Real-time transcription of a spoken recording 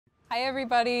Hi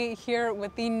everybody, here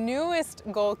with the newest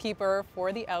goalkeeper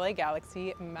for the LA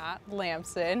Galaxy, Matt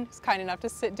Lampson. He's kind enough to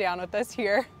sit down with us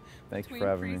here. Thanks for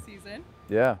having me. Preseason.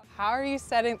 Yeah. How are you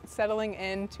settling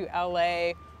into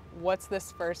LA? What's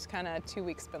this first kind of 2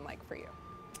 weeks been like for you?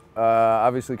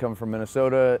 Obviously coming from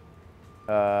Minnesota,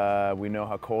 we know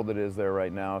how cold it is there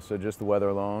right now, so just the weather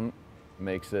alone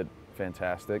makes it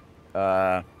fantastic.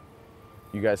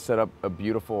 You guys set up a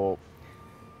beautiful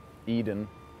Eden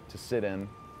to sit in,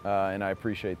 and I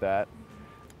appreciate that.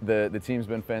 The team's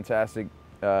been fantastic.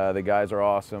 The guys are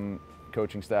awesome.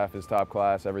 Coaching staff is top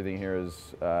class. Everything here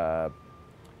is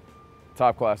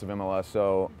top class of MLS.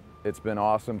 So it's been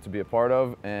awesome to be a part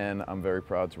of, and I'm very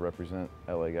proud to represent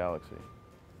LA Galaxy.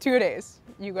 2 days.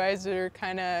 You guys are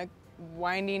kind of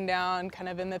winding down, kind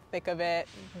of in the thick of it.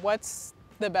 What's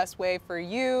the best way for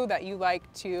you that you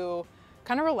like to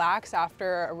kind of relax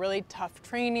after a really tough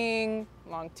training,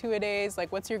 long 2 days?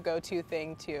 Like, what's your go-to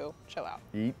thing to chill out?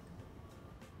 Eat.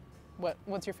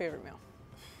 What's your favorite meal?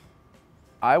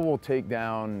 I will take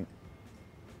down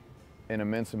an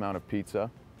immense amount of pizza,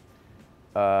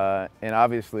 and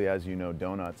obviously, as you know,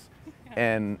 donuts.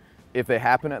 And if they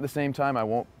happen at the same time, I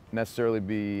won't necessarily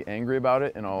be angry about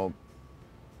it, and I'll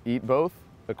eat both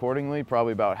accordingly,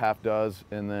 probably about half dozen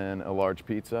and then a large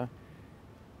pizza.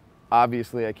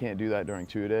 Obviously, I can't do that during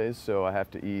 2 days, so I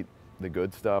have to eat the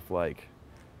good stuff like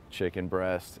chicken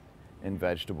breast and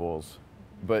vegetables.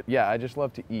 But yeah, I just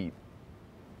love to eat.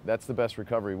 That's the best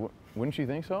recovery. Wouldn't you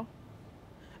think so?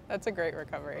 That's a great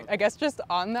recovery. I guess just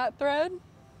on that thread,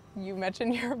 you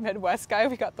mentioned you're a Midwest guy.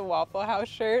 We got the Waffle House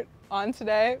shirt on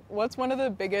today. What's one of the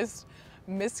biggest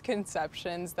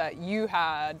misconceptions that you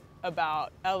had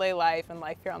about LA life and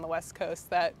life here on the West Coast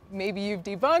that maybe you've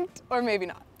debunked or maybe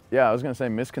not? Yeah, I was gonna say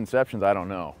misconceptions, I don't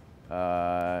know.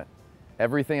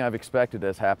 Everything I've expected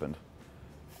has happened.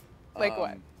 Like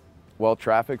what? Well,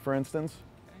 traffic, for instance.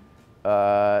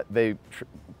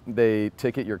 They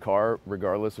ticket your car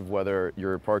regardless of whether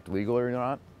you're parked legally or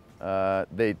not.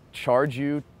 They charge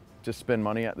you to spend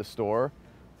money at the store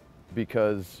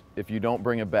because if you don't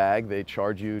bring a bag, they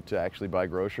charge you to actually buy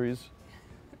groceries.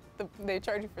 They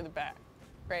charge you for the bag,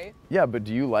 right? Yeah, but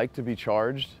do you like to be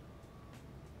charged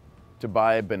to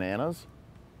buy bananas?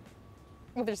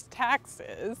 Well, there's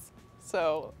taxes,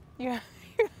 so you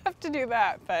have to do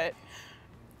that, but...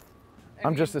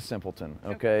 I'm just a simpleton,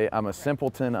 okay? I'm a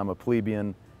simpleton, I'm a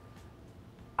plebeian.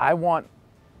 I want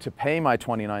to pay my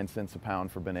 29 cents a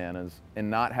pound for bananas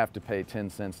and not have to pay 10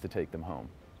 cents to take them home.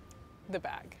 The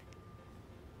bag.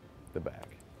 The bag.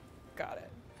 Got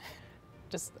it.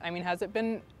 Just, I mean, has it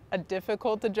been a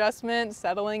difficult adjustment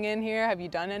settling in here? Have you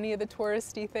done any of the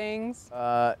touristy things?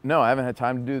 No, I haven't had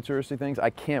time to do the touristy things. I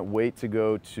can't wait to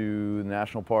go to the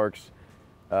national parks,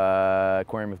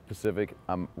 Aquarium of the Pacific.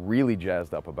 I'm really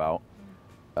jazzed up about.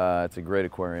 It's a great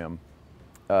aquarium.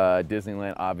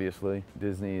 Disneyland, obviously.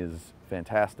 Disney is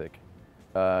fantastic.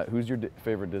 Who's your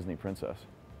favorite Disney princess?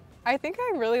 I think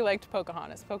I really liked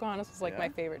Pocahontas. Pocahontas was like Yeah? my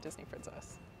favorite Disney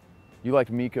princess. You like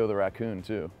Miko the raccoon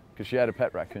too, because she had a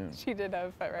pet raccoon. She did have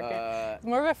a pet raccoon. It's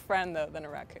more of a friend though than a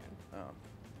raccoon. Oh,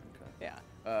 okay.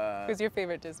 Yeah. Who's your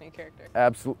favorite Disney character?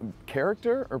 Absolutely.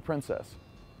 Character or princess?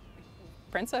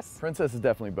 Princess. Princess is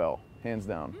definitely Belle, hands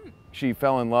down. She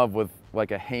fell in love with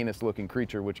like a heinous looking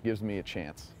creature, which gives me a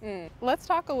chance. Let's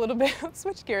talk a little bit, let's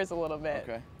switch gears a little bit.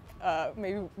 Okay.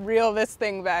 Maybe reel this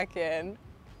thing back in.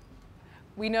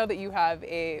 We know that you have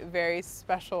a very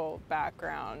special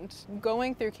background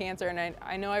going through cancer, and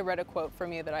I know I read a quote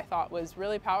from you that I thought was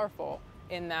really powerful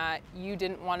in that you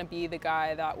didn't want to be the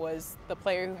guy that was the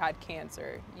player who had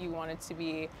cancer. You wanted to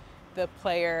be the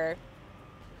player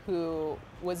who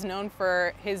was known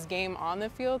for his game on the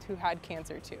field who had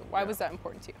cancer too. Why was that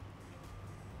important to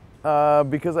you?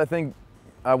 Because I think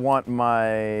I want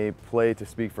my play to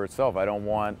speak for itself. I don't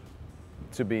want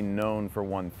to be known for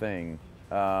one thing.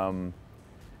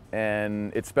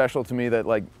 And it's special to me that,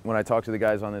 like, when I talk to the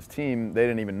guys on this team, they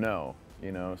didn't even know,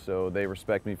 you know, so they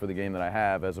respect me for the game that I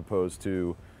have as opposed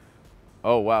to,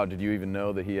 oh wow, did you even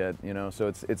know that he had, you know, so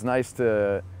it's nice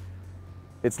to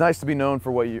be known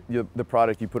for what the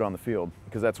product you put on the field,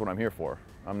 because that's what I'm here for.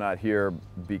 I'm not here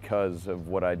because of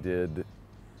what I did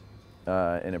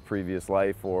in a previous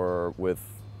life or with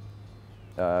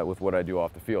what I do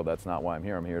off the field. That's not why I'm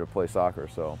here. I'm here to play soccer,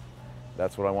 so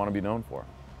that's what I want to be known for.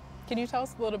 Can you tell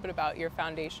us a little bit about your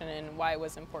foundation and why it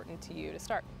was important to you to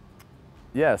start?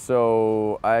 Yeah,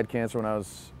 so I had cancer when I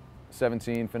was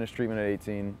 17, finished treatment at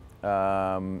 18.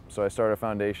 So I started a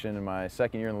foundation in my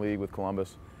second year in the league with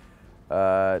Columbus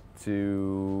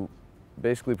to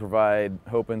basically provide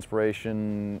hope,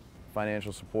 inspiration,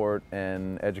 financial support,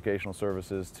 and educational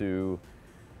services to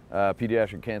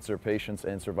pediatric cancer patients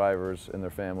and survivors and their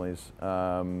families,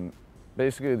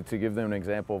 basically to give them an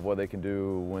example of what they can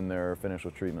do when they're finished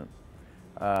with treatment.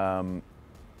 And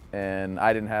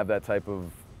I didn't have that type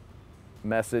of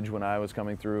message when I was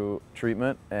coming through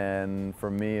treatment, and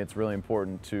for me it's really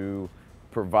important to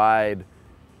provide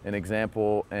an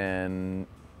example and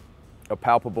a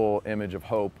palpable image of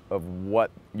hope of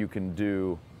what you can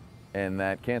do, and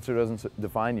that cancer doesn't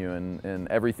define you, and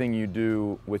everything you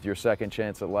do with your second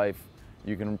chance at life,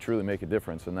 you can truly make a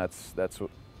difference, and that's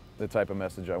the type of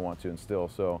message I want to instill.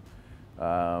 So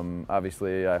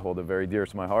obviously I hold it very dear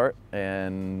to my heart,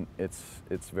 and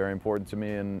it's very important to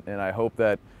me, and I hope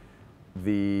that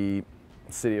the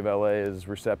city of LA is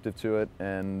receptive to it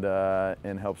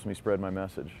and helps me spread my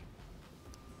message.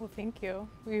 Well, thank you.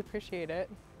 We appreciate it.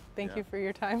 Thank you for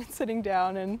your time sitting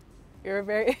down, and you're a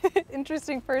very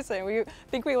interesting person. We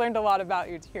think we learned a lot about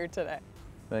you here today.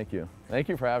 Thank you. Thank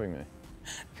you for having me.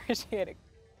 Appreciate it.